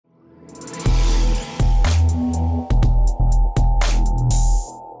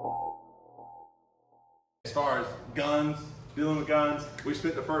dealing with guns. We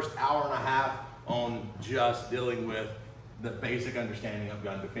spent the first hour and a half on just dealing with the basic understanding of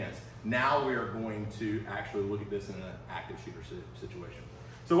gun defense. Now we are going to actually look at this in an active shooter situation.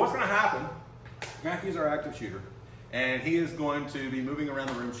 So what's going to happen, Matthew's our active shooter, and he is going to be moving around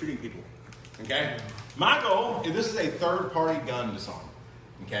the room shooting people, okay? My goal, and this is a third-party gun disarm,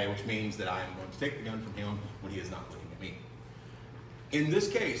 okay, which means that I am going to take the gun from him when he is not looking at me. In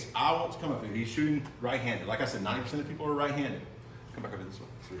this case, I want to come up here. He's shooting right-handed. Like I said, 90% of people are right-handed. Come back over this way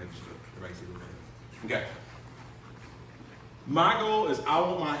so we can just everybody see a little bit. Okay. My goal is I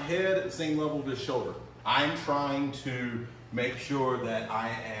want my head at the same level of his shoulder. I'm trying to make sure that I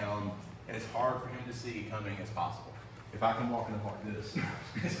am as hard for him to see coming as possible. If I can walk in the park like this,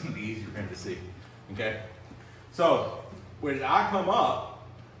 it's going to be easier for him to see. Okay? So, when I come up,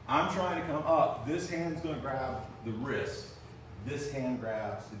 I'm trying to come up. This hand's going to grab the wrist. This hand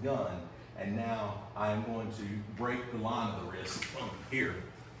grabs the gun. And now I'm going to break the line of the wrist from here.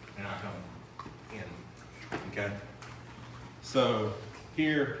 And I come in. Okay? So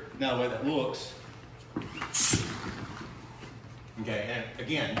here, now the way that looks, okay, and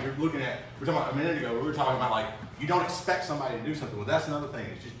again, you're looking at, we're talking about a minute ago, we were talking about like, you don't expect somebody to do something. Well, that's another thing.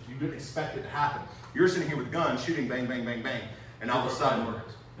 It's just, you didn't expect it to happen. You're sitting here with a gun, shooting, bang, bang, bang, bang, and all of a sudden,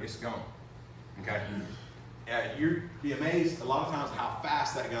 it's gone, okay? You'd be amazed a lot of times how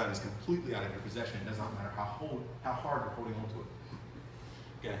fast that gun is completely out of your possession. It does not matter how hard you're holding onto it.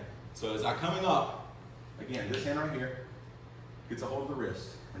 Okay, so as I'm coming up, again, this hand right here gets a hold of the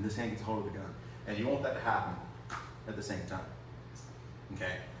wrist, and this hand gets a hold of the gun. And you want that to happen at the same time.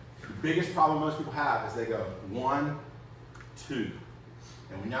 Okay? The biggest problem most people have is they go 1, 2.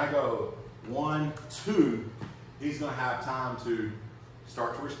 And when I go 1, 2, he's going to have time to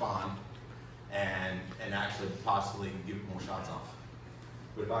start to respond and actually possibly give more shots off.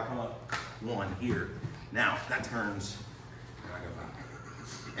 But if I come up 1 here, now that turns, and I go back.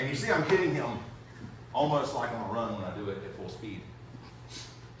 And you see I'm hitting him almost like on a run when I do it at full speed.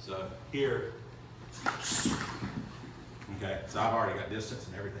 So here, okay, so I've already got distance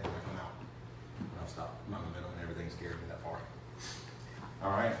and everything when I come out. I'll stop my momentum and everything's scared me that far.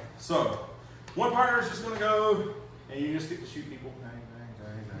 All right, so one partner is just gonna go and you just get to shoot people. Bang, bang,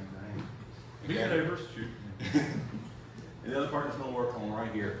 bang, bang, bang. Okay. Neighbors, shoot. And the other partner's gonna work on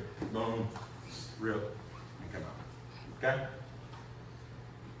right here. Boom, rip, and come out. Okay?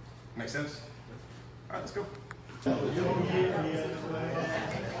 Make sense? All right, let's go.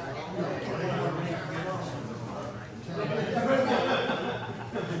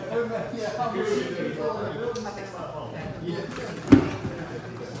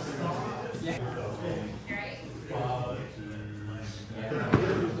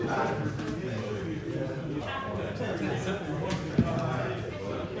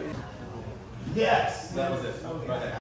 Yes, that was it.